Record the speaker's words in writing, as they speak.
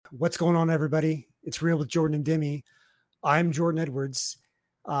What's going on, everybody? It's Real with Jordan and Demi. I'm Jordan Edwards.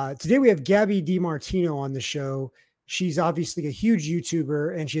 Today we have Gabi DeMartino on the show. She's obviously a huge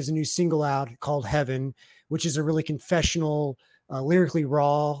YouTuber, and she has a new single out called Heaven, which is a really confessional, lyrically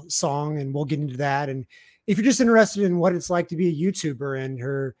raw song, and we'll get into that. And if you're just interested in what it's like to be a YouTuber and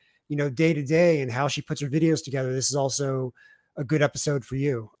her, day to day and how she puts her videos together, this is also a good episode for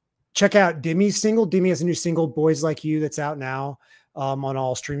you. Check out Demi's single. Demi has a new single, Boys Like You, that's out now on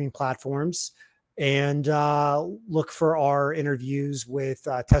all streaming platforms. And look for our interviews with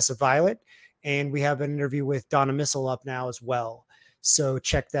Tessa Violet. And we have an interview with Donna Missile up now as well. So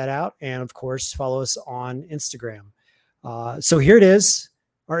check that out. And of course, follow us on Instagram. So here it is,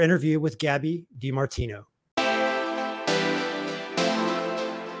 our interview with Gabi DeMartino.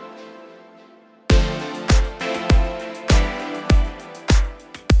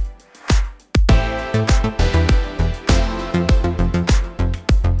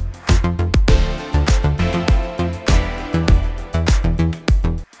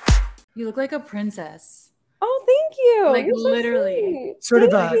 You look like a princess. Oh, thank you. Like You're literally. So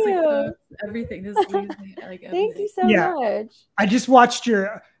sort thank of you. Everything. This is like everything. Thank you so much. I just watched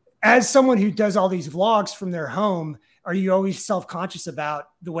as someone who does all these vlogs from their home, are you always self-conscious about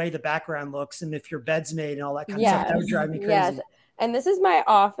the way the background looks and if your bed's made and all that kind of stuff? That would drive me crazy. Yes. And this is my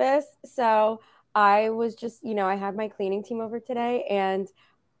office. So I was just, I had my cleaning team over today, and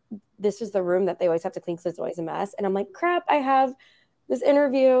this was the room that they always have to clean because it's always a mess. And I'm like, crap, I have this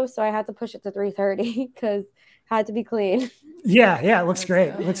interview, so I had to push it to 3:30 because it had to be clean. Yeah, it looks great.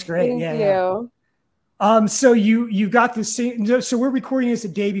 It looks great. Thank you. So you got this scene. So we're recording this the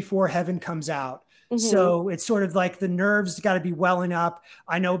day before Heaven comes out. Mm-hmm. So it's sort of like the nerves got to be welling up.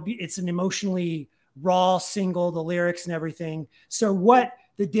 I know it's an emotionally raw single, the lyrics and everything. So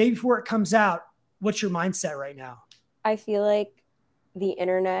the day before it comes out, what's your mindset right now? I feel like the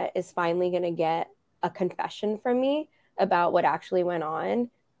internet is finally going to get a confession from me about what actually went on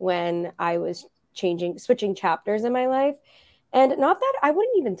when I was switching chapters in my life. And not that I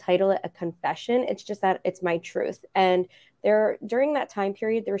wouldn't even title it a confession. It's just that it's my truth. And during that time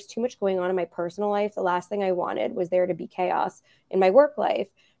period, there was too much going on in my personal life. The last thing I wanted was there to be chaos in my work life.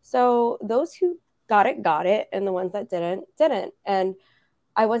 So those who got it. And the ones that didn't. And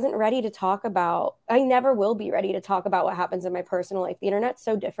I wasn't ready to talk about, I never will be ready to talk about what happens in my personal life. The internet's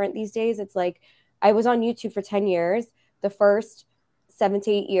so different these days. It's like, I was on YouTube for 10 years. The first 7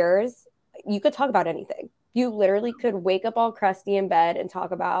 to 8 years, you could talk about anything. You literally could wake up all crusty in bed and talk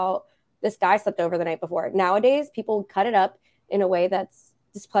about this guy slept over the night before. Nowadays, people cut it up in a way that's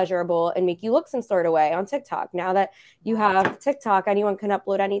displeasurable and make you look some sort of way on TikTok. Now that you have TikTok, anyone can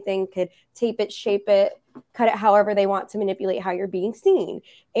upload anything, could tape it, shape it, cut it however they want to manipulate how you're being seen.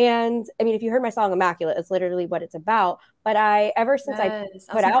 And I mean, if you heard my song Immaculate, it's literally what it's about. But ever since I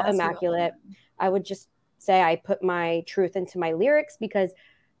put out Immaculate, I would just say I put my truth into my lyrics because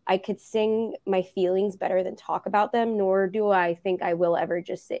I could sing my feelings better than talk about them, nor do I think I will ever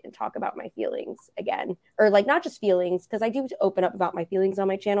just sit and talk about my feelings again. Or like not just feelings, because I do open up about my feelings on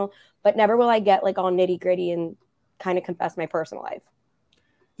my channel, but never will I get like all nitty gritty and kind of confess my personal life.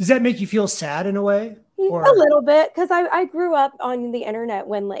 Does that make you feel sad in a way? Or? A little bit, because I grew up on the internet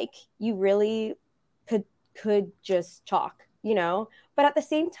when like you really could just talk, But at the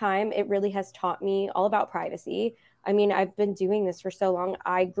same time, it really has taught me all about privacy. I mean, I've been doing this for so long.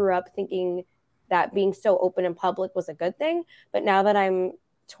 I grew up thinking that being so open in public was a good thing. But now that I'm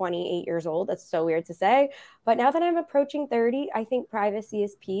 28 years old, that's so weird to say. But now that I'm approaching 30, I think privacy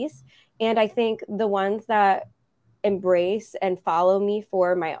is peace. And I think the ones that embrace and follow me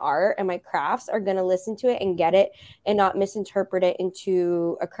for my art and my crafts are going to listen to it and get it and not misinterpret it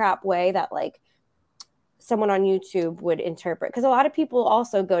into a crap way that like someone on YouTube would interpret. Because a lot of people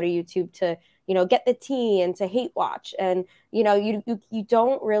also go to YouTube to, get the tea and to hate watch. And, you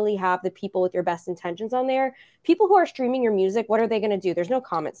don't really have the people with your best intentions on there. People who are streaming your music, what are they going to do? There's no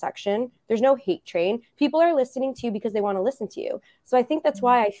comment section. There's no hate train. People are listening to you because they want to listen to you. So I think that's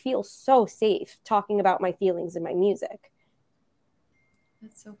why I feel so safe talking about my feelings in my music.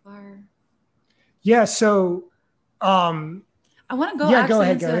 That's so far. Yeah. So I want to go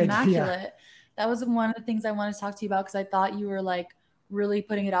into Immaculate. Yeah. That was one of the things I wanted to talk to you about because I thought you were like really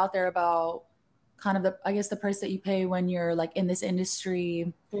putting it out there about kind of the price that you pay when you're like in this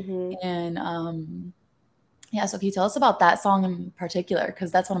industry. Mm-hmm. And so can you tell us about that song in particular?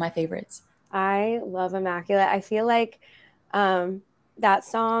 Because that's one of my favorites. I love Immaculate. I feel like that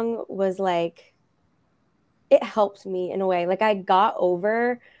song was like, it helped me in a way. Like I got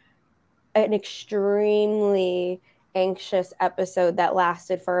over an extremely anxious episode that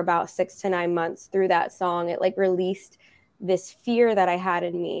lasted for about 6 to 9 months through that song. It like released this fear that I had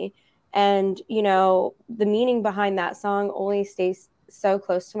in me. And, you know, the meaning behind that song only stays so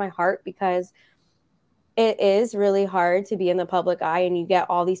close to my heart because it is really hard to be in the public eye and you get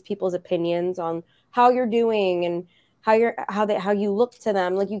all these people's opinions on how you're doing and how you look to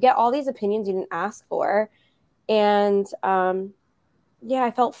them. Like, you get all these opinions you didn't ask for. And yeah,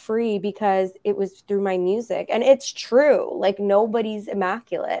 I felt free because it was through my music. And it's true. Like, nobody's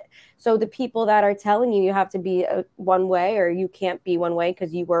immaculate. So the people that are telling you have to be one way or you can't be one way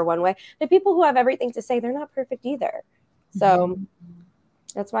because you were one way, the people who have everything to say, they're not perfect either. So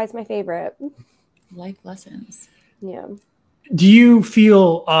that's why it's my favorite. Life lessons. Yeah. Do you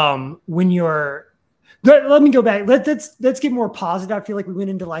feel when you're let me go back. Let's get more positive. I feel like we went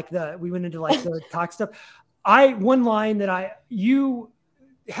into like the talk stuff. One line that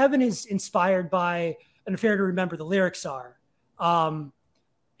heaven is inspired by an affair to remember, the lyrics are.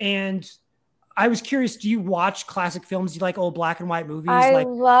 And I was curious, do you watch classic films? Do you like old black and white movies? I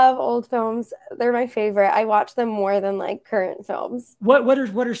love old films. They're my favorite. I watch them more than like current films. What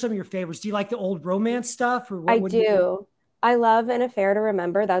are some of your favorites? Do you like the old romance stuff? Or what I do. I love An Affair to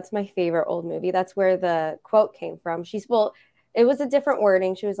Remember. That's my favorite old movie. That's where the quote came from. It was a different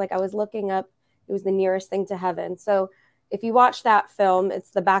wording. She was like, I was looking up, it was the nearest thing to heaven. So if you watch that film, it's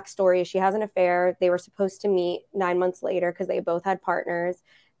the backstory. She has an affair. They were supposed to meet 9 months later because they both had partners.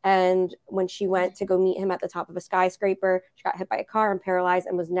 And when she went to go meet him at the top of a skyscraper, she got hit by a car and paralyzed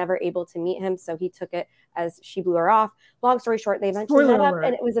and was never able to meet him. So he took it as she blew her off. Long story short, they eventually met up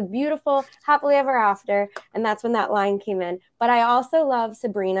and it was a beautiful happily ever after. And that's when that line came in. But I also love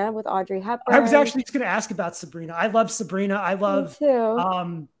Sabrina with Audrey Hepburn. I was actually just going to ask about Sabrina. I love Sabrina. I love, Me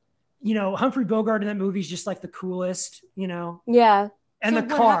too. You know, Humphrey Bogart in that movie is just like the coolest, you know? Yeah. And so the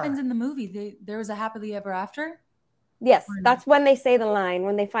what car. happens in the movie? There was a happily ever after? Yes, that's when they say the line,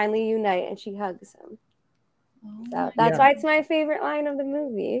 when they finally unite and she hugs him. So that's why it's my favorite line of the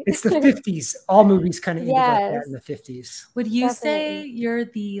movie. It's the 50s. All movies kind of ended like that in the 50s. Would you say you're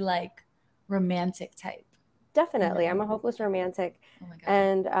the like romantic type? Definitely. I'm a hopeless romantic. Oh my God.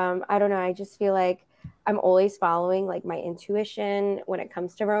 And I don't know. I just feel like I'm always following like my intuition when it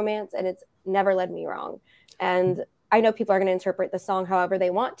comes to romance, and it's never led me wrong. And I know people are going to interpret the song however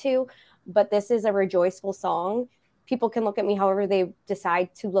they want to, but this is a rejoiceful song. People can look at me however they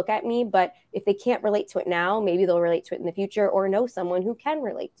decide to look at me, but if they can't relate to it now, maybe they'll relate to it in the future or know someone who can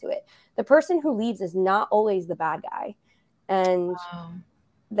relate to it. The person who leaves is not always the bad guy. And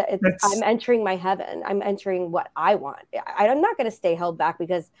I'm entering my heaven. I'm entering what I want. I'm not going to stay held back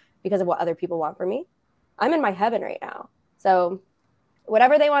because of what other people want from me. I'm in my heaven right now. So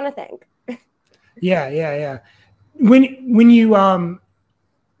whatever they want to think. Yeah. When you,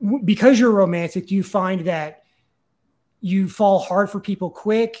 because you're romantic, do you find that you fall hard for people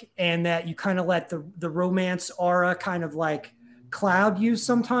quick and that you kind of let the romance aura kind of like cloud you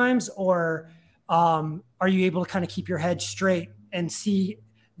sometimes? Or are you able to kind of keep your head straight and see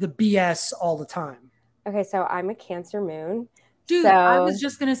the BS all the time? Okay, so I'm a Cancer moon. Dude, I was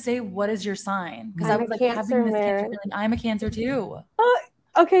just going to say, what is your sign? Because I was like having this Cancer feeling. I'm a Cancer too.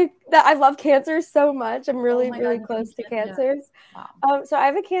 Okay, I love Cancers so much. I'm really close to Cancers. Wow. So I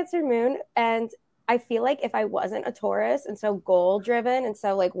have a Cancer moon, and I feel like if I wasn't a Taurus and so goal driven and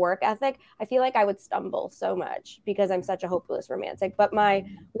so like work ethic, I feel like I would stumble so much because I'm such a hopeless romantic. But my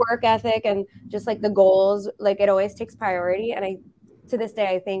work ethic and just like the goals, like it always takes priority. And to this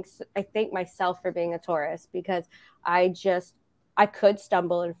day, I thank myself for being a Taurus because I could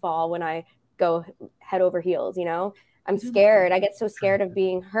stumble and fall when I go head over heels, you know? I'm scared. I get so scared of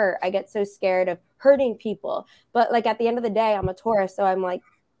being hurt. I get so scared of hurting people. But like at the end of the day, I'm a Taurus. So I'm like,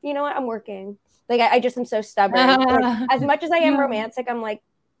 you know what? I'm working. Like I just am so stubborn. Like, as much as I am romantic, I'm like,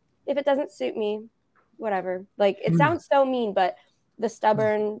 if it doesn't suit me, whatever. Like it sounds so mean, but the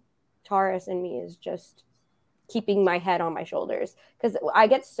stubborn Taurus in me is just keeping my head on my shoulders because I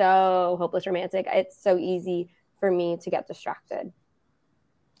get so hopeless romantic. It's so easy for me to get distracted.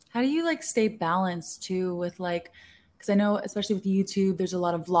 How do you like stay balanced too with like, because I know especially with YouTube, there's a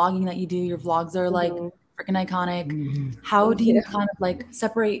lot of vlogging that you do. Your vlogs are like freaking iconic. How do you kind of like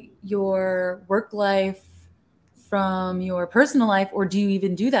separate your work life from your personal life, or do you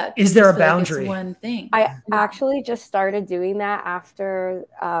even do that? Is there a boundary? Like one thing. I actually just started doing that after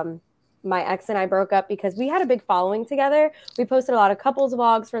my ex and I broke up because we had a big following together. We posted a lot of couples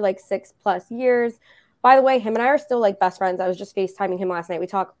vlogs for like 6+ years. By the way, him and I are still like best friends. I was just FaceTiming him last night. We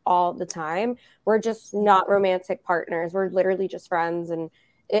talk all the time. We're just not romantic partners. We're literally just friends. And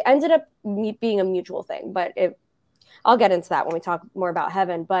it ended up being a mutual thing. But I'll get into that when we talk more about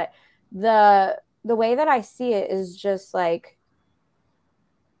heaven. But the way that I see it is just like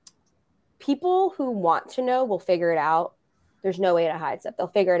people who want to know will figure it out. There's no way to hide stuff. They'll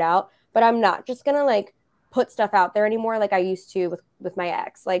figure it out. But I'm not just going to like put stuff out there anymore like I used to with my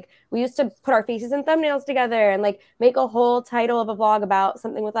ex. Like we used to put our faces in thumbnails together and like make a whole title of a vlog about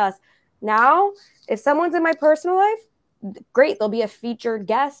something with us. Now, if someone's in my personal life, great, they'll be a featured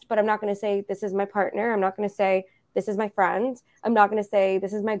guest, but I'm not going to say this is my partner. I'm not going to say this is my friend. I'm not going to say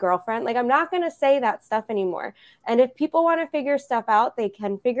this is my girlfriend. Like I'm not going to say that stuff anymore. And if people want to figure stuff out, they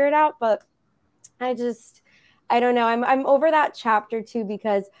can figure it out. But I don't know. I'm over that chapter too,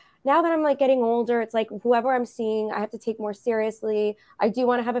 because now that I'm like getting older, it's like whoever I'm seeing, I have to take more seriously. I do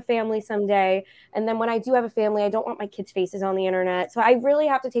want to have a family someday. And then when I do have a family, I don't want my kids' faces on the internet. So I really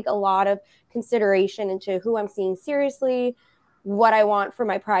have to take a lot of consideration into who I'm seeing seriously, what I want for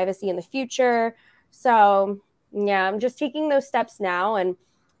my privacy in the future. So yeah, I'm just taking those steps now and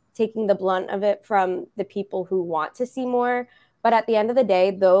taking the blunt of it from the people who want to see more. But at the end of the day,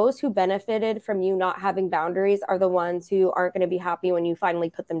 those who benefited from you not having boundaries are the ones who aren't going to be happy when you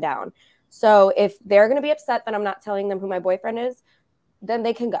finally put them down. So if they're going to be upset that I'm not telling them who my boyfriend is, then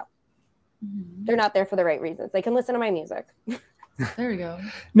they can go. Mm-hmm. They're not there for the right reasons. They can listen to my music. There we go.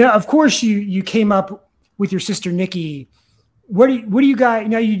 Now, of course, you came up with your sister, Nikki. What do you guys,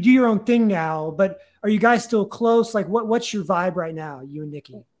 now you do your own thing now, but are you guys still close? Like what's your vibe right now, you and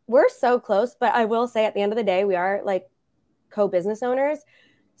Nikki? We're so close, but I will say at the end of the day, we are like co-business owners.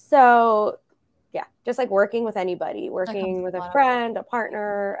 So yeah, just like working with anybody, working with a friend, a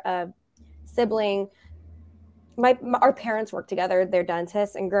partner, a sibling. Our parents work together. They're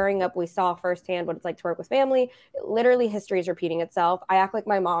dentists, and growing up, we saw firsthand what it's like to work with family. Literally, history is repeating itself. I act like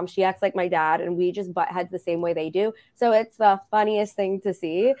my mom, she acts like my dad, and we just butt heads the same way they do. So it's the funniest thing to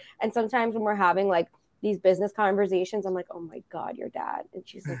see. And sometimes when we're having like these business conversations, I'm like, oh my God, your dad. And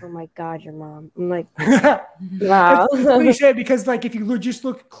she's like, oh my God, your mom. I'm like, wow. It's what you said, because like, if you just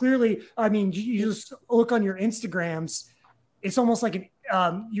look clearly, I mean, you just look on your Instagrams, it's almost like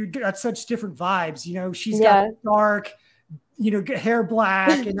you got such different vibes, you know, she's got dark, you know, hair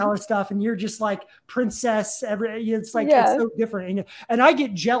black and all that stuff. And you're just like princess it's like, it's so different. And I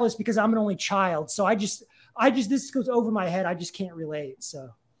get jealous because I'm an only child. So I just, this goes over my head. I just can't relate.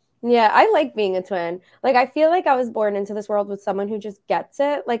 So. Yeah, I like being a twin. Like, I feel like I was born into this world with someone who just gets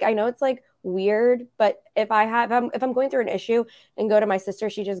it. Like, I know it's like weird, but if I'm going through an issue and go to my sister,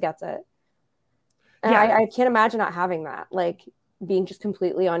 she just gets it. And I can't imagine not having that. Like being just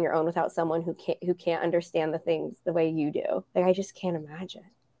completely on your own without someone who can't understand the things the way you do. Like, I just can't imagine.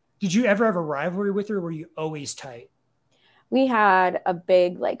 Did you ever have a rivalry with her? Or were you always tight? We had a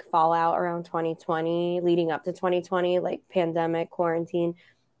big like fallout around 2020, leading up to 2020, like pandemic, quarantine.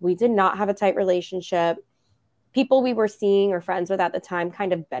 We did not have a tight relationship. People we were seeing or friends with at the time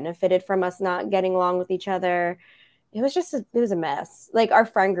kind of benefited from us not getting along with each other. It was a mess. Like, our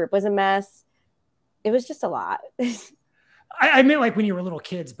friend group was a mess. It was just a lot. I meant like when you were little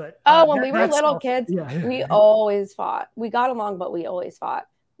kids, but when we were little kids, we always fought. We got along, but we always fought.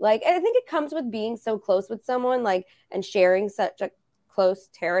 Like, I think it comes with being so close with someone, like, and sharing such a close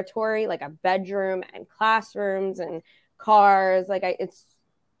territory, like a bedroom and classrooms and cars. Like, it's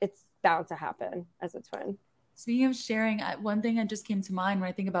bound to happen as a twin. Speaking of sharing, one thing that just came to mind when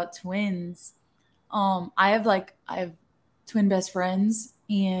I think about twins, I have twin best friends,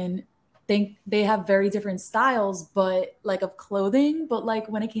 and they have very different styles, but like of clothing. But like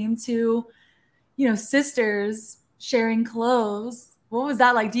when it came to, you know, sisters sharing clothes, what was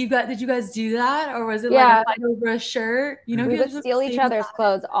that like? Did you guys do that, or was it like a fight over a shirt? You know, we would steal each other's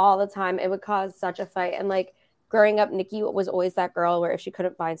clothes all the time. It would cause such a fight. And like, growing up, Nikki was always that girl where if she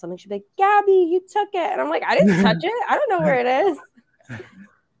couldn't find something, she'd be like, Gabi, you took it. And I'm like, I didn't touch it. I don't know where it is.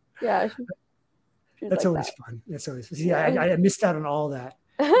 Yeah. That's always fun. That's always fun. Yeah, I missed out on all that.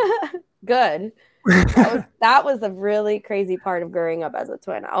 Good. That was a really crazy part of growing up as a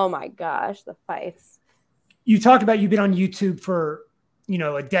twin. Oh my gosh, the fights. You talked about, you've been on YouTube for, you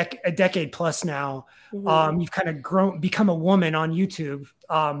know, a decade plus now. Mm-hmm. You've kind of become a woman on YouTube,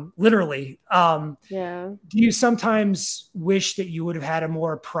 literally. Do you sometimes wish that you would have had a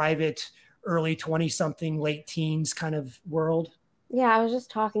more private, early 20-something, late teens kind of world? Yeah, I was just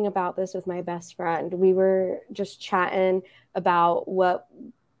talking about this with my best friend. We were just chatting about what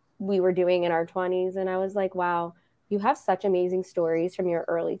we were doing in our 20s. And I was like, wow, you have such amazing stories from your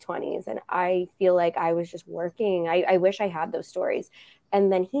early 20s. And I feel like I was just working. I wish I had those stories.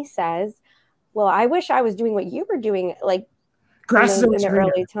 And then he says, well, I wish I was doing what you were doing, like grass is always in the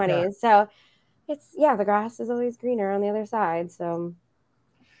greener. Early 20s. Yeah. So the grass is always greener on the other side. So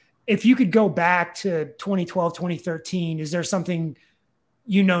if you could go back to 2012, 2013, is there something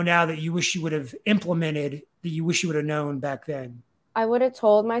you know now that you wish you would have implemented, that you wish you would have known back then? I would have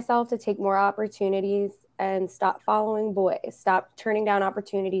told myself to take more opportunities and stop following boys. Stop turning down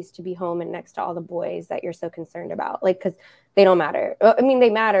opportunities to be home and next to all the boys that you're so concerned about. Like, because they don't matter. I mean, they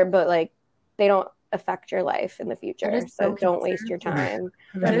matter, but like they don't affect your life in the future. So don't waste your time.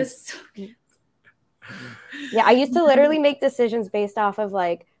 That is so cute. Yeah, I used to literally make decisions based off of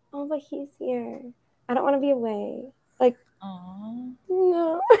like, oh, but he's here. I don't want to be away. Like, aww,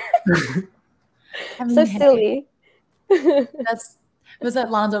 no. I mean, So silly. Was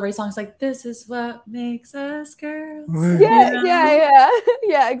that Lana Del Rey song? It's like, this is what makes us girls. Yeah,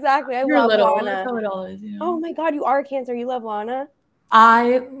 exactly. I love Lana. That's how it all is, you know? Oh my God, you are a Cancer. You love Lana.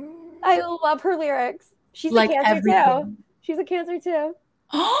 I love her lyrics. She's like a Cancer everything. too. She's a Cancer too.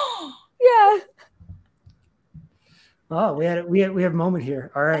 Yeah. Oh, we have a moment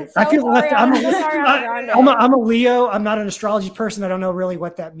here. All right. So I feel left. I'm I'm a Leo. I'm not an astrology person. I don't know really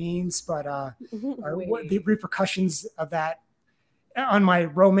what that means, but what the repercussions of that on my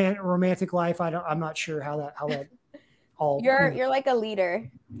romantic life, I'm not sure how that all. You're like a leader.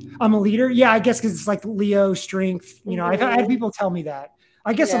 I'm a leader. Yeah, I guess because it's like Leo strength. You know, I've had people tell me that.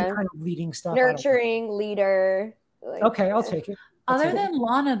 I guess I'm kind of leading stuff. Nurturing leader. Like, okay, I'll take it. Other than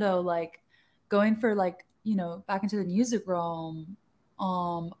Lana, though, like going for like, you know, back into the music realm,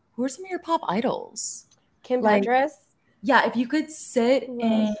 who are some of your pop idols? Kim Petras. Yeah, if you could sit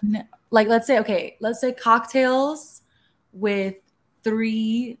in, like, let's say cocktails with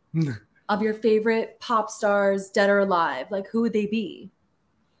 3 of your favorite pop stars, dead or alive, like who would they be?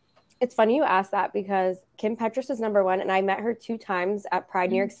 It's funny you asked that because Kim Petras is number 1, and I met her 2 times at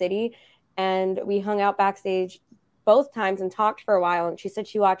Pride New York City, and we hung out backstage both times and talked for a while, and she said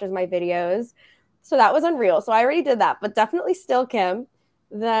she watches my videos. So that was unreal. So I already did that, but definitely still Kim.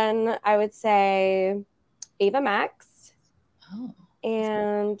 Then I would say Ava Max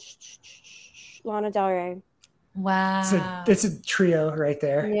and Lana Del Rey. Wow. It's a trio right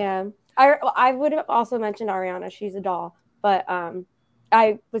there. Yeah. I would have also mentioned Ariana. She's a doll. But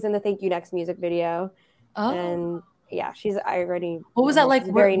I was in the Thank You Next music video. And yeah, what was that like?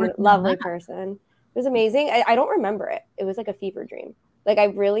 A very lovely person. It was amazing. I don't remember it. It was like a fever dream. Like I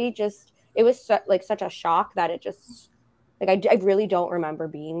really just, it was such a shock that it just, like I really don't remember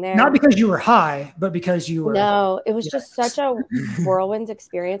being there. Not because you were high, but because you were. No, it was just such a whirlwind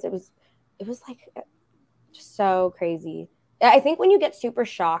experience. It was like just so crazy. I think when you get super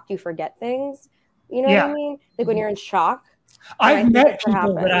shocked, you forget things. You know what I mean? Like when you're in shock. I've met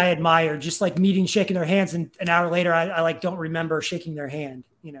people that I admire, just like meeting, shaking their hands, and an hour later, I like don't remember shaking their hand.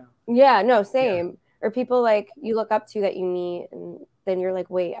 You know? Yeah. No. Same. Yeah. Or people like you look up to that you meet, and then you're like,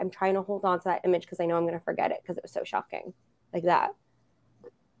 wait, I'm trying to hold on to that image because I know I'm going to forget it because it was so shocking, like that.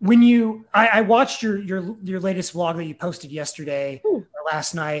 When I watched your latest vlog that you posted yesterday or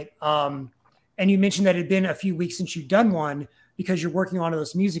last night, and you mentioned that it had been a few weeks since you'd done one because you're working on all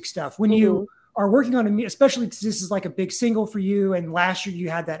this music stuff. When you are working on especially because this is like a big single for you, and last year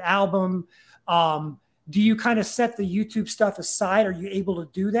you had that album, do you kind of set the YouTube stuff aside? Are you able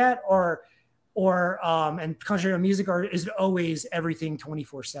to do that, or and concentrate on music, or is it always everything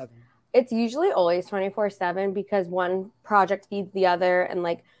 24/7? It's usually always 24/7 because one project feeds the other, and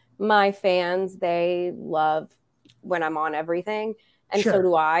like my fans, they love when I'm on everything, and so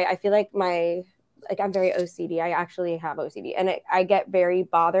do I. I feel like I'm very OCD. I actually have OCD, and I get very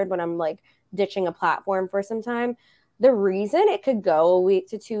bothered when I'm like ditching a platform for some time. The reason it could go a week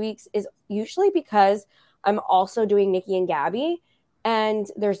to 2 weeks is usually because I'm also doing Nikki and Gabi, and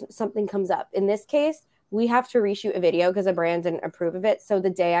there's something comes up. In this case, we have to reshoot a video because the brand didn't approve of it. So the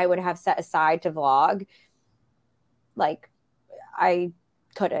day I would have set aside to vlog, like I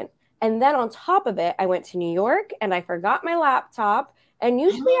couldn't. And then on top of it, I went to New York and I forgot my laptop. And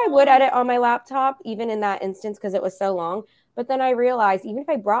usually I would edit on my laptop, even in that instance, because it was so long. But then I realized even if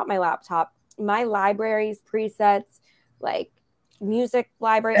I brought my laptop, my libraries, presets, like music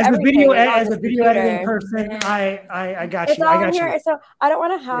library, as a video editing person, I got you. It's all in here. So I don't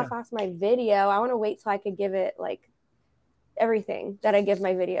want to half-ass my video. I want to wait till I could give it like everything that I give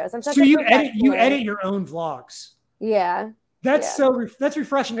my videos. So you edit your own vlogs. Yeah. That's that's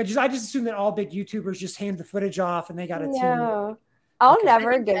refreshing. I just assume that all big YouTubers just hand the footage off and they got a team. I'll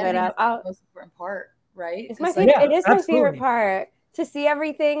never give it up. The most important part, right? It's my favorite. It is my favorite part to see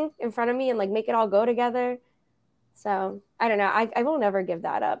everything in front of me and like make it all go together. So I don't know. I will never give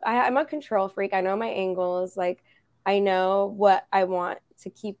that up. I'm a control freak. I know my angles. Like I know what I want to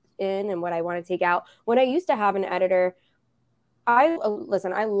keep in and what I want to take out. When I used to have an editor, I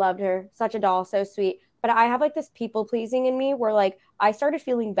loved her. Such a doll, so sweet. But I have like this people pleasing in me where like I started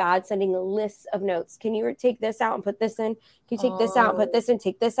feeling bad sending lists of notes. Can you take this out and put this in? Can you take this out and put this in?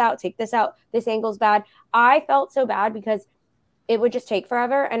 Take this out, take this out. This angle's bad. I felt so bad because it would just take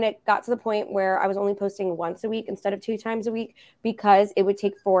forever. And it got to the point where I was only posting once a week instead of 2 times a week because it would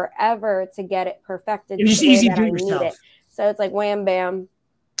take forever to get it perfected. It's just easy to do it yourself. So it's like wham, bam,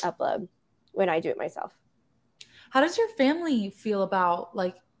 upload when I do it myself. How does your family feel about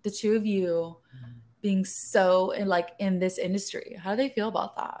like the two of you being so in this industry? How do they feel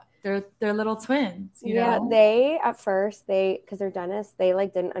about that? They're little twins, you know? They at first because they're dentists, they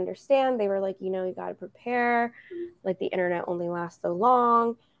like didn't understand. They were like, you know, you got to prepare. Like the internet only lasts so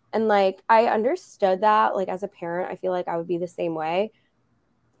long. And like I understood that. Like as a parent, I feel like I would be the same way.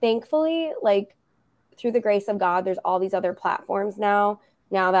 Thankfully, like through the grace of God, there's all these other platforms now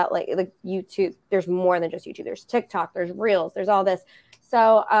that like YouTube, there's more than just YouTube. There's TikTok, there's Reels, there's all this.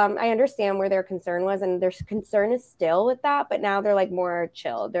 So I understand where their concern was, and their concern is still with that, but now they're like more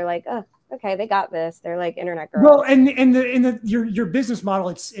chilled. They're like, oh, okay, they got this. They're like internet girls. Well, and your business model,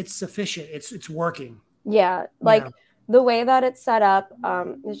 it's sufficient. It's working. Yeah, like the way that it's set up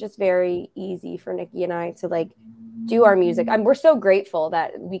is just very easy for Nikki and I to like do our music. We're so grateful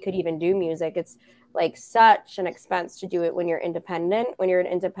that we could even do music. It's like such an expense to do it when you're independent, when you're an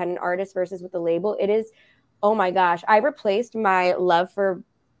independent artist versus with the label. It is, oh my gosh, I replaced my love for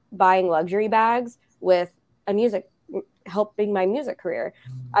buying luxury bags with helping my music career.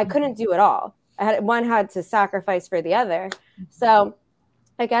 I couldn't do it all. One had to sacrifice for the other. So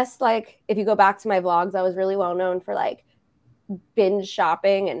I guess like if you go back to my vlogs, I was really well known for like binge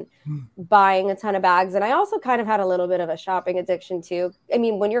shopping and buying a ton of bags. And I also kind of had a little bit of a shopping addiction too. I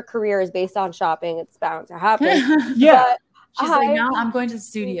mean, when your career is based on shopping, it's bound to happen. Yeah. She's like, now I'm going to the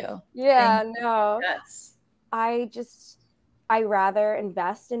studio. Yeah, no. Yes. I rather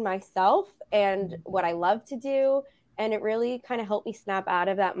invest in myself and what I love to do. And it really kind of helped me snap out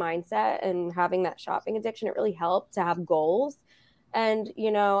of that mindset and having that shopping addiction. It really helped to have goals. And,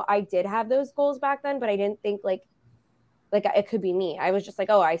 you know, I did have those goals back then, but I didn't think like it could be me. I was just like,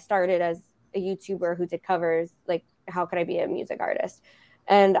 oh, I started as a YouTuber who did covers. Like, how could I be a music artist?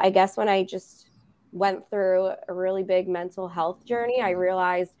 And I guess when I just went through a really big mental health journey, I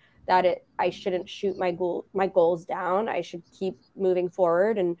realized that I shouldn't shoot my goals down. I should keep moving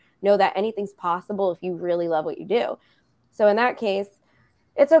forward and know that anything's possible if you really love what you do. So in that case,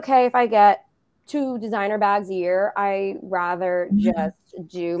 it's okay if I get 2 designer bags a year. I rather just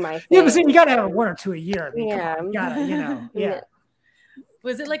do my thing. Yeah, but see, you gotta have 1 or 2 a year. I mean, yeah, come on, you gotta, you know, yeah.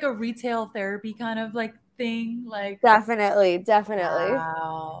 Was it like a retail therapy kind of like thing? Like definitely.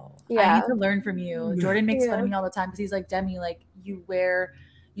 Wow. Yeah, I need to learn from you. Jordan makes fun of me all the time because he's like, Demi, like you wear.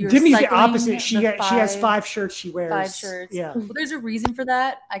 Demi's the opposite. She has 5 shirts she wears. 5 shirts. Yeah. Well, there's a reason for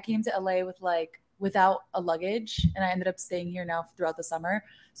that. I came to LA without a luggage, and I ended up staying here now throughout the summer.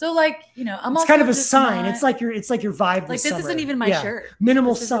 So like, you know, I'm it's also kind of a sign. It's like your vibe. Like this summer. isn't even my shirt.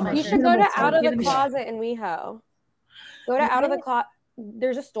 Minimal summer. You should go to Out of the Closet in WeHo. Go to Out of the Closet.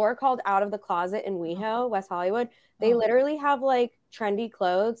 There's a store called Out of the Closet in WeHo, West Hollywood. They literally have like trendy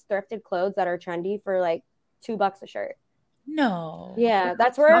clothes, thrifted clothes that are trendy for like $2 a shirt. No. Yeah,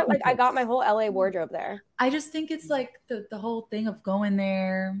 that's where like I got my whole LA wardrobe there. I just think it's like the whole thing of going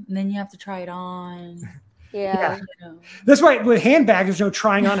there and then you have to try it on. Yeah. You know. That's why with handbags, there's no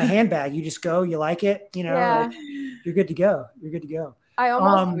trying on a handbag. You just go, you like it, you know, like, you're good to go. You're good to go. I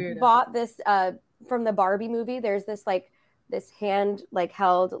almost bought this from the Barbie movie. There's this hand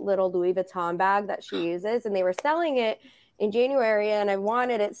held little Louis Vuitton bag that she uses, and they were selling it in January, and I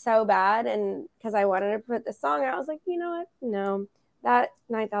wanted it so bad, and because I wanted to put the song out, I was like, you know what? No, that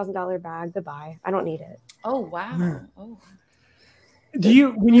 $9,000 bag, goodbye. I don't need it. Oh wow. Oh.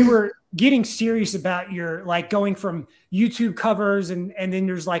 When you were getting serious about your like going from YouTube covers and then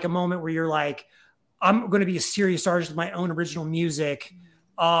there's like a moment where you're like, I'm going to be a serious artist with my own original music.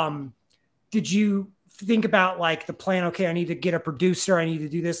 Did you think about like the plan? Okay, I need to get a producer. I need to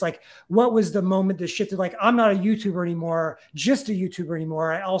do this. Like, what was the moment that shifted? Like, I'm not a YouTuber anymore, just a YouTuber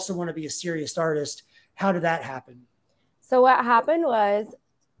anymore. I also want to be a serious artist. How did that happen? So what happened was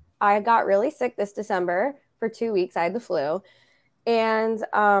I got really sick this December for 2 weeks. I had the flu. And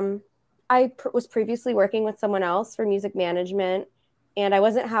I was previously working with someone else for music management, and I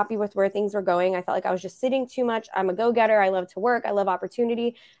wasn't happy with where things were going. I felt like I was just sitting too much. I'm a go-getter. I love to work. I love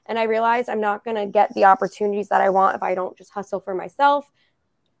opportunity. And I realized I'm not going to get the opportunities that I want if I don't just hustle for myself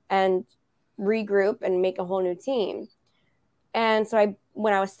and regroup and make a whole new team. And so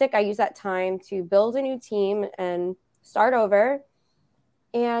when I was sick, I used that time to build a new team and start over.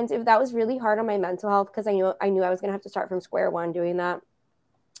 And that was really hard on my mental health because I knew I was going to have to start from square one doing that.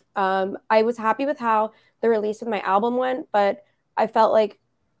 I was happy with how the release of my album went, but I felt like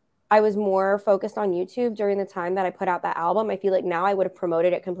I was more focused on YouTube during the time that I put out that album. I feel like now I would have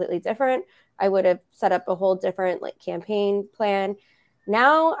promoted it completely different. I would have set up a whole different like campaign plan.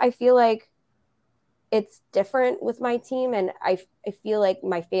 Now I feel like it's different with my team, and I feel like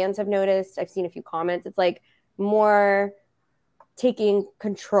my fans have noticed. I've seen a few comments. It's like more taking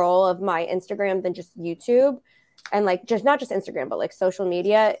control of my Instagram than just YouTube, and like just not just Instagram, but like social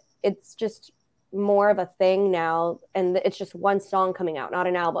media. It's just more of a thing now, and it's just one song coming out, not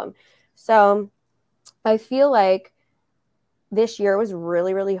an album. So I feel like this year was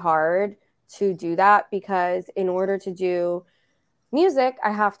really, really hard to do that, because in order to do music,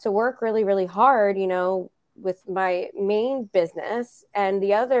 I have to work really, really hard, you know, with my main business and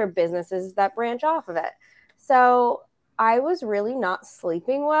the other businesses that branch off of it. So I was really not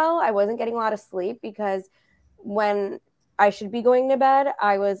sleeping well. I wasn't getting a lot of sleep, because when I should be going to bed,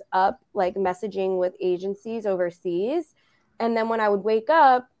 I was up like messaging with agencies overseas. And then when I would wake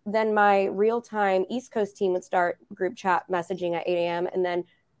up, then my real-time East Coast team would start group chat messaging at 8 a.m. And then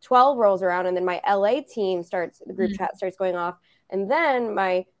 12 rolls around, and then my LA team the group chat starts going off. And then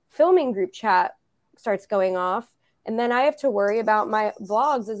my filming group chat starts going off. And then I have to worry about my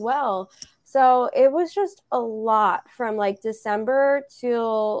vlogs as well. So it was just a lot from like December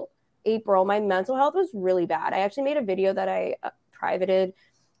till April. My mental health was really bad. I actually made a video that I privated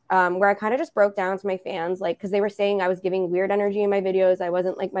where I kind of just broke down to my fans, like, because they were saying I was giving weird energy in my videos. I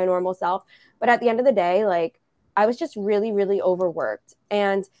wasn't like my normal self. But at the end of the day, like, I was just really, really overworked.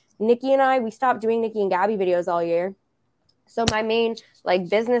 And Nikki and I, we stopped doing Nikki and Gabi videos all year. So my main like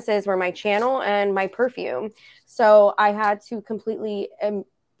businesses were my channel and my perfume. So I had to completely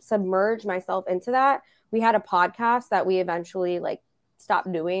submerge myself into that. We had a podcast that we eventually like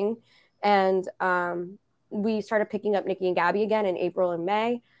stopped doing. And we started picking up Nikki and Gabi again in April and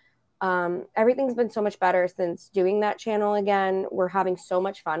May. Everything's been so much better since doing that channel again. We're having so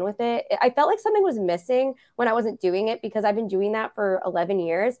much fun with it. I felt like something was missing when I wasn't doing it, because I've been doing that for 11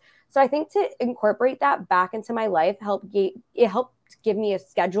 years. So I think to incorporate that back into my life helped give me a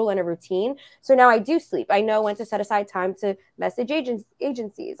schedule and a routine. So now I do sleep. I know when to set aside time to message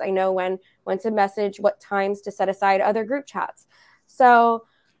agencies. I know when to message, what times to set aside other group chats. So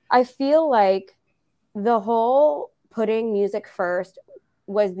I feel like the whole putting music first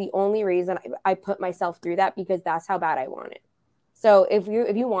was the only reason I put myself through that, because that's how bad I want it. So if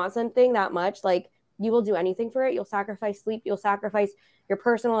you want something that much, like, you will do anything for it. You'll sacrifice sleep. You'll sacrifice your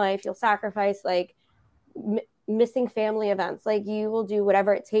personal life. You'll sacrifice like missing family events. Like, you will do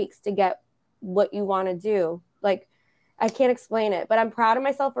whatever it takes to get what you want to do. Like, I can't explain it, but I'm proud of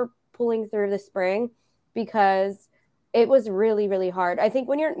myself for pulling through the spring, because it was really, really hard. I think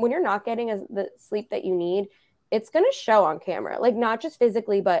when you're not getting the sleep that you need, it's going to show on camera, like not just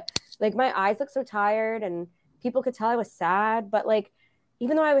physically, but like my eyes look so tired, and people could tell I was sad. But like,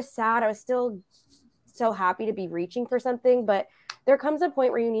 even though I was sad, I was still so happy to be reaching for something. But there comes a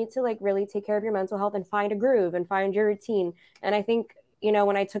point where you need to like really take care of your mental health and find a groove and find your routine. And I think, you know,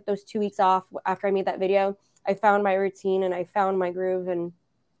 when I took those 2 weeks off after I made that video, I found my routine and I found my groove, and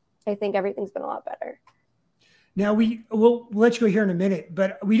I think everything's been a lot better. Now we'll let you go here in a minute,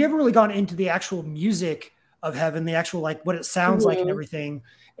 but we never really gone into the actual music of Heaven, the actual like what it sounds like and everything.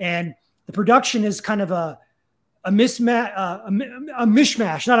 And the production is kind of a mismatch, a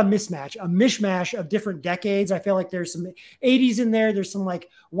mishmash, not a mismatch, a mishmash of different decades. I feel like there's some 80s in there. There's some like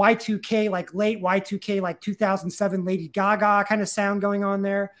Y2K, like late Y2K, like 2007 Lady Gaga kind of sound going on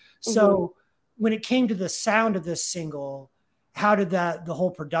there. So when it came to the sound of this single, how did the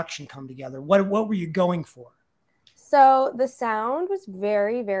whole production come together? What were you going for? So the sound was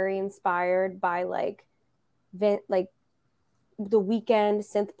very, very inspired by like The Weeknd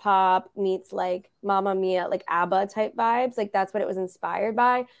synth pop meets like Mamma Mia, like ABBA type vibes. Like, that's what it was inspired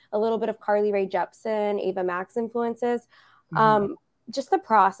by. A little bit of Carly Rae Jepsen, Ava Max influences. Just the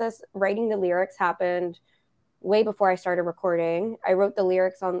process, writing the lyrics happened way before I started recording. I wrote the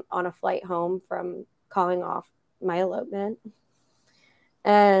lyrics on a flight home from calling off my elopement.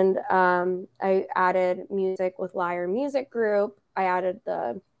 And I added music with Lyre Music Group. I added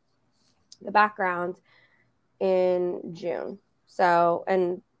the background in June. So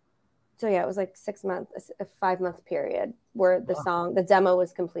yeah, it was like 6 months, a 5-month period where the demo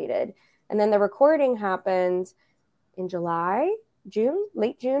was completed. And then the recording happened in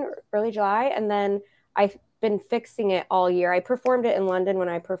late June, early July. And then I've been fixing it all year. I performed it in London when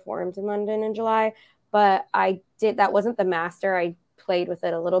I performed in London in July, but that wasn't the master. I played with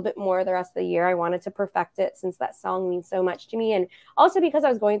it a little bit more the rest of the year. I wanted to perfect it since that song means so much to me. And also because I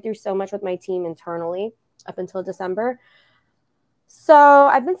was going through so much with my team internally up until December. So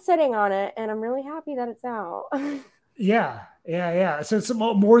I've been sitting on it, and I'm really happy that it's out. Yeah. So it's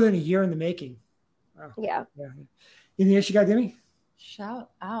more than a year in the making. Wow. Yeah. Anything else you got, Demi? Shout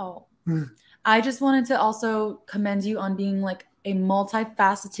out. I just wanted to also commend you on being like a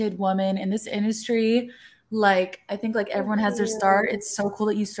multifaceted woman in this industry. Like, I think like everyone has their start. It's so cool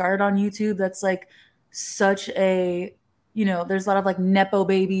that you started on YouTube. That's like such a, there's a lot of like Nepo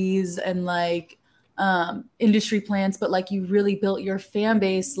babies and like industry plants, but like you really built your fan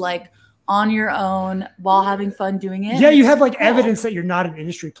base like on your own while having fun doing it. Yeah, you have like evidence that you're not an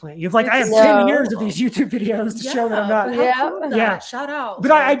industry plant. You have like, I have 10 years of these YouTube videos to show that I'm not. Yeah. Shout out.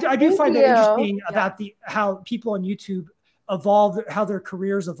 But I do find that interesting about how people on YouTube evolve, how their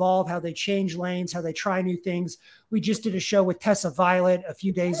careers evolve, how they change lanes, how they try new things. We just did a show with Tessa Violet a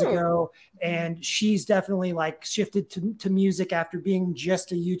few days ago, and she's definitely like shifted to music after being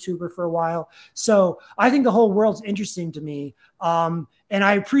just a YouTuber for a while. So I think the whole world's interesting to me. And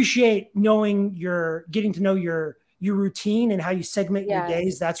I appreciate getting to know your routine and how you segment your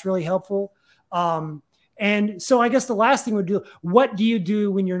days. That's really helpful. And so I guess the last thing what do you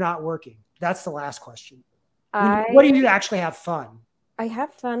do when you're not working? That's the last question. What do you do to actually have fun? I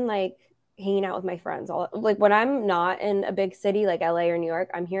have fun like hanging out with my friends. Like when I'm not in a big city like LA or New York,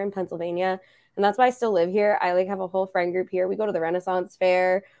 I'm here in Pennsylvania. And that's why I still live here. I like have a whole friend group here. We go to the Renaissance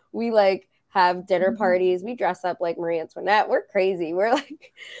Fair. We like have dinner parties. We dress up like Marie Antoinette. We're crazy. We have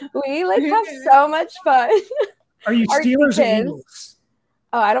so much fun. Are you Steelers or Eagles?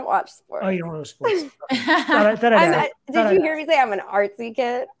 Oh, I don't watch sports. Oh, you don't watch sports. Did you hear me say I'm an artsy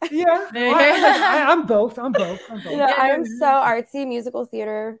kid? Yeah, I'm both. No, I'm so artsy. Musical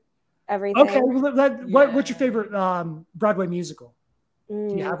theater, everything. Okay, what's your favorite Broadway musical?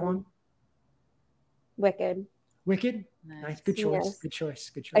 Do you have one? Wicked. Nice. Good choice. Yes. Good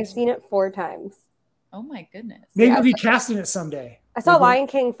choice. I've seen it 4 times. Oh my goodness. Maybe you'll be casting it someday. I saw Lion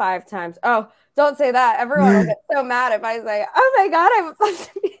King 5 times. Oh, don't say that. Everyone will get so mad if I say, oh my God, I'm supposed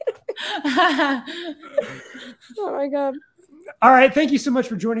to be. Oh my God. All right. Thank you so much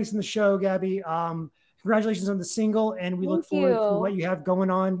for joining us on the show, Gabi. Congratulations on the single, and we look forward to what you have going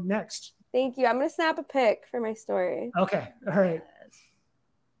on next. Thank you. I'm going to snap a pic for my story. Okay. All right.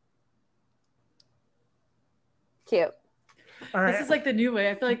 Cute. All right. This is like the new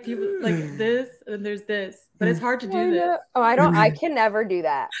way. I feel like people like this and there's this, but it's hard to do this. Oh, I can never do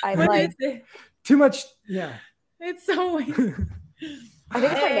that. I like too much. Yeah. It's so weird. I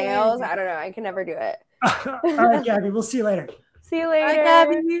think it's my nails. I don't know. I can never do it. All right, Gabi. We'll see you later. See you later. Bye,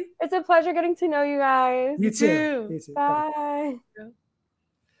 Gabi. It's a pleasure getting to know you guys. You too. Bye.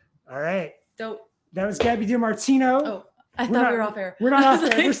 All right. Dope. That was Gabi DeMartino. Oh, I thought we were off air. We're not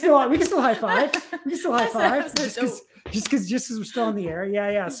off air. We're still on. We can still high five. Just because we're still on the air.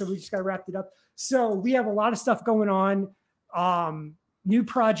 Yeah. So we just got to wrap it up. So we have a lot of stuff going on. New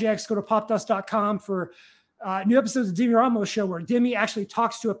projects. Go to popdust.com for new episodes of Demi Ramos Show, where Demi actually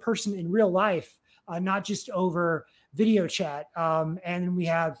talks to a person in real life, not just over video chat. And we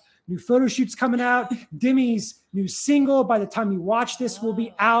have new photo shoots coming out. Demi's new single, by the time you watch this, will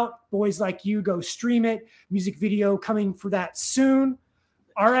be out. Boys Like You, go stream it. Music video coming for that soon.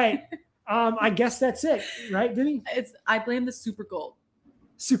 All right. I guess that's it, right, Demi? I blame the super gulp.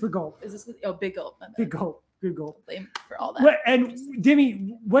 Super gulp. Is this big gulp? Big gulp. Good gulp. Blame for all that. And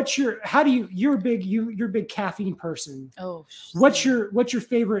Demi, you're a big caffeine person. Oh, shit. What's your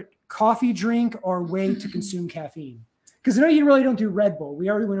favorite coffee drink or way to consume caffeine? Because I know you really don't do Red Bull. We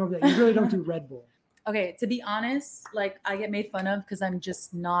already went over that. You really don't do Red Bull. Okay, to be honest, like I get made fun of because I'm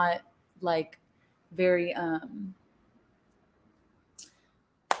just not like very I'm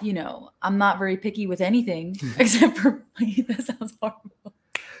not very picky with anything except for that sounds horrible.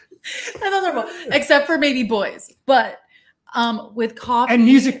 Except for maybe boys. But with coffee and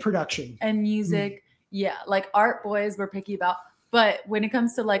music production. And music, yeah, like art boys we're picky about. But when it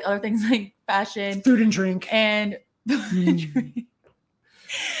comes to like other things like fashion, food and drink, and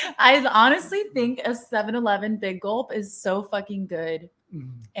I honestly think a 7-Eleven Big Gulp is so fucking good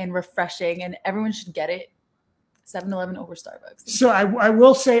and refreshing, and everyone should get it. 7-Eleven over Starbucks. So I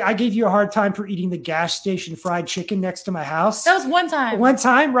will say I gave you a hard time for eating the gas station fried chicken next to my house. That was one time. One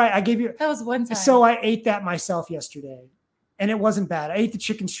time, right? I gave you. That was one time. So I ate that myself yesterday, and it wasn't bad. I ate the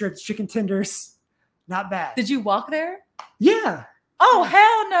chicken strips, chicken tenders. Not bad. Did you walk there? Yeah. Oh,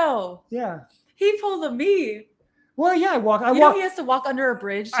 hell no. Yeah. He pulled a me. Well, yeah, I walk. Know he has to walk under a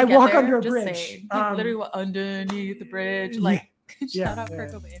bridge. I walk under a bridge. Saying. Literally walk underneath the bridge. Like, shout out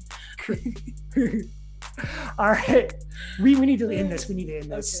Kurt Cobain. All right. We need to end this.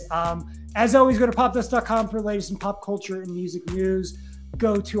 Okay. As always, go to popdust.com for the latest in pop culture and music news.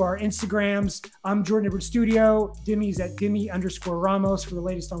 Go to our Instagrams. I'm Jordan Edwards Studio. Demi's at Demi_Ramos for the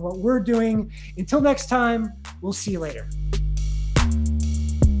latest on what we're doing. Until next time, We'll see you later.